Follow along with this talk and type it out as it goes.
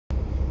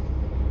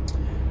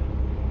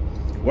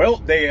Well,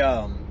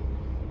 the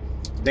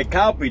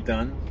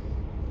captain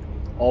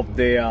of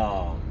the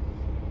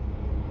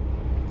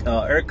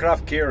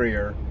aircraft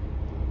carrier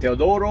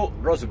Theodore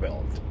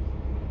Roosevelt,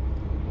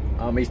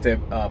 Mr.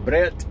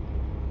 Brett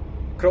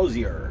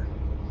Crozier,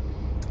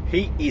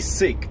 he is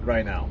sick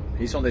right now.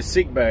 He's on the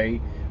sick bay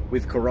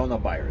with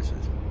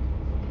coronaviruses.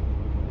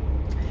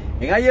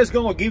 And I just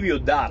gonna give you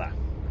data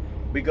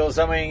because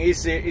I mean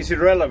it's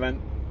irrelevant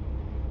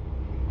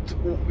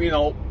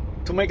to,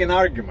 to make an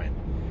argument.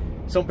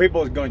 Some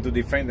people are going to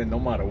defend it no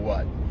matter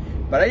what.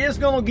 But I just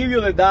gonna give you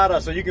the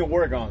data so you can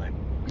work on it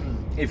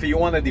if you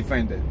want to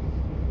defend it.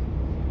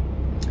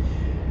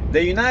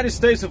 The United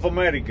States of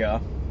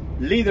America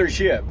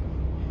leadership,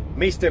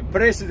 Mr.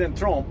 President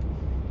Trump,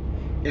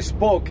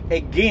 spoke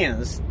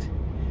against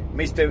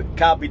Mr.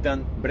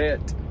 Captain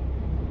Brett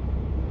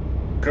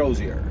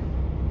Crozier,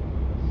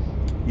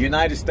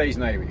 United States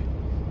Navy.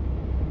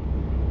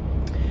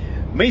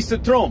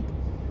 Mr. Trump,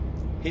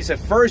 he's a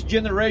first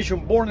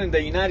generation born in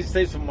the United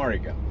States of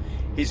America.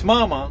 His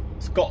mama,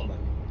 Scotland.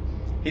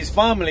 His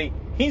family,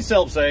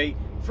 himself say,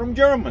 from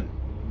Germany,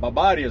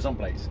 Bavaria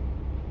someplace.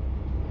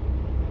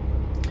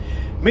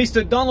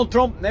 Mr. Donald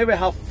Trump never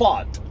have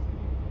fought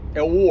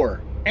a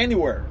war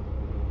anywhere.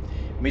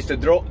 Mr.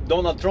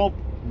 Donald Trump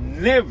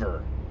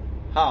never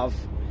have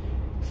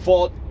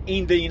fought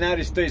in the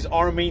United States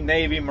Army,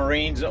 Navy,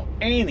 Marines, or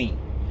any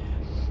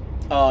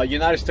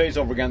United States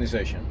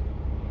organization.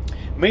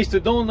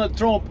 Mr. Donald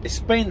Trump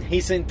spent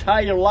his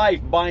entire life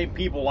buying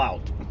people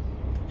out.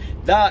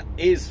 That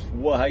is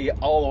what he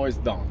always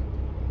done,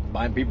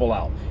 buying people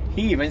out.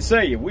 He even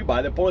say, we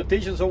buy the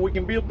politicians so we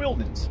can build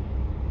buildings.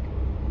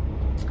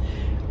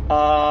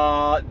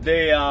 The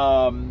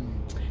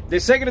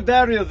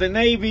Secretary of the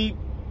Navy,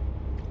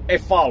 a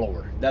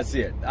follower. That's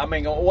it. I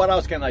mean, what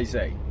else can I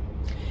say?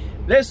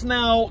 Let's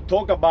now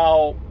talk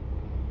about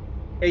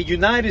a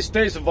United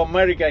States of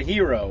America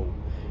hero,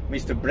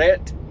 Mr.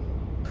 Brett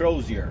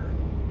Crozier.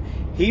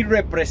 He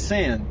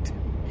represents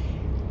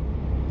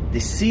the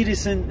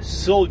citizen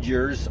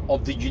soldiers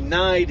of the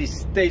United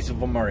States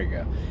of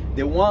America,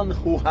 the one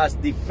who has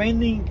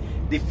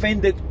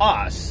defended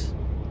us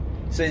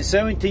since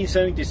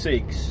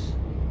 1776.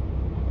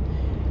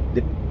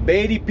 The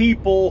very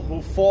people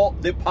who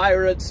fought the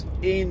pirates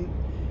in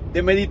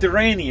the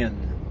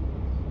Mediterranean.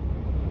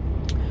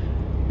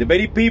 The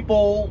very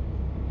people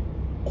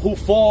who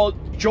fought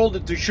shoulder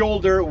to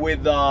shoulder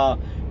with, I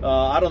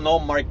don't know,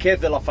 Marquez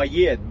de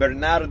Lafayette,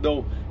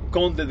 Bernardo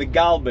Conde de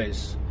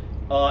Galvez,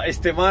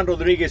 Esteban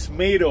Rodriguez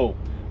Miro,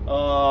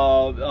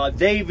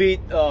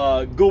 David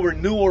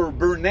Gouverneur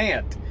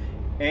Burnett,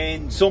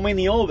 and so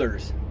many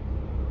others.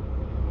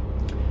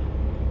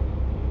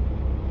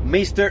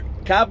 Mr.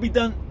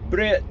 Captain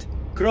Brett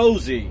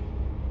Crozier,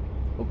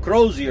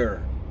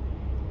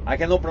 I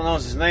cannot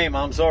pronounce his name,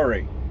 I'm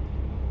sorry.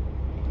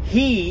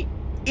 He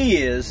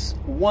is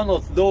one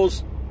of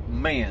those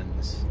men.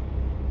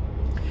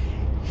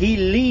 He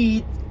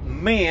lead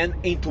men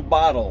into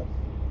battle.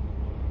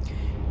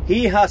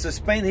 He has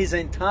spent his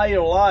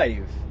entire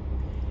life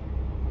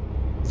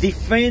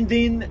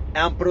defending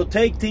and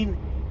protecting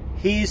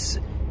his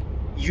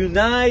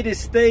United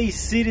States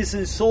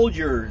citizen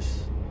soldiers.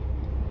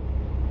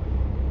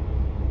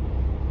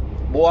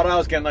 What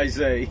else can I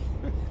say?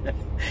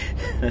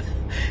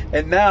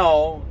 And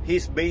now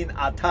he's being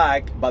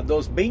attacked by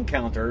those bean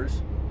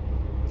counters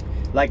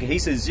like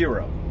he's a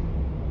zero.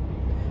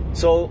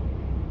 So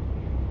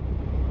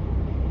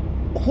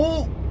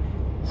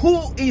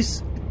who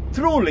is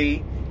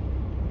truly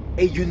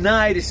a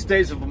United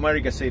States of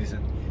America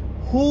citizen?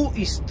 Who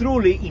is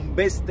truly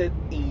invested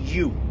in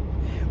you?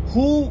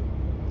 Who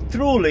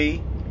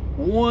truly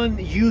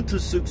want you to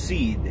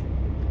succeed?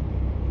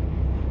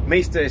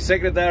 Mr.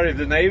 Secretary of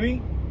the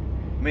Navy,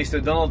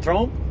 Mr. Donald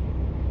Trump,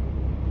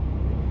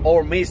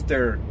 or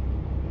Mr.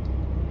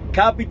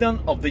 Captain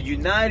of the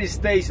United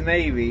States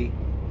Navy,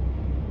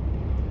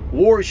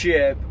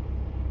 warship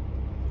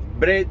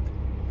Brett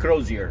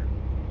Crozier.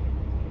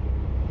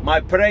 My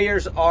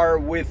prayers are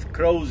with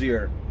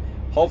Crozier.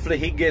 Hopefully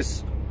he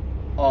gets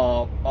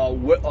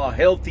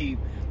healthy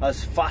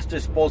as fast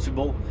as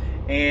possible,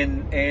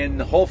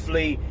 and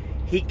hopefully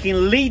he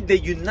can lead the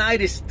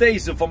United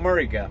States of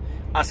America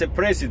as a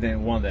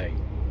president one day.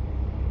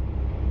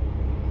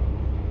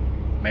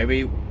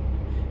 Maybe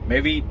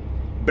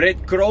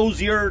Brett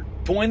Crozier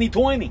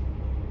 2020.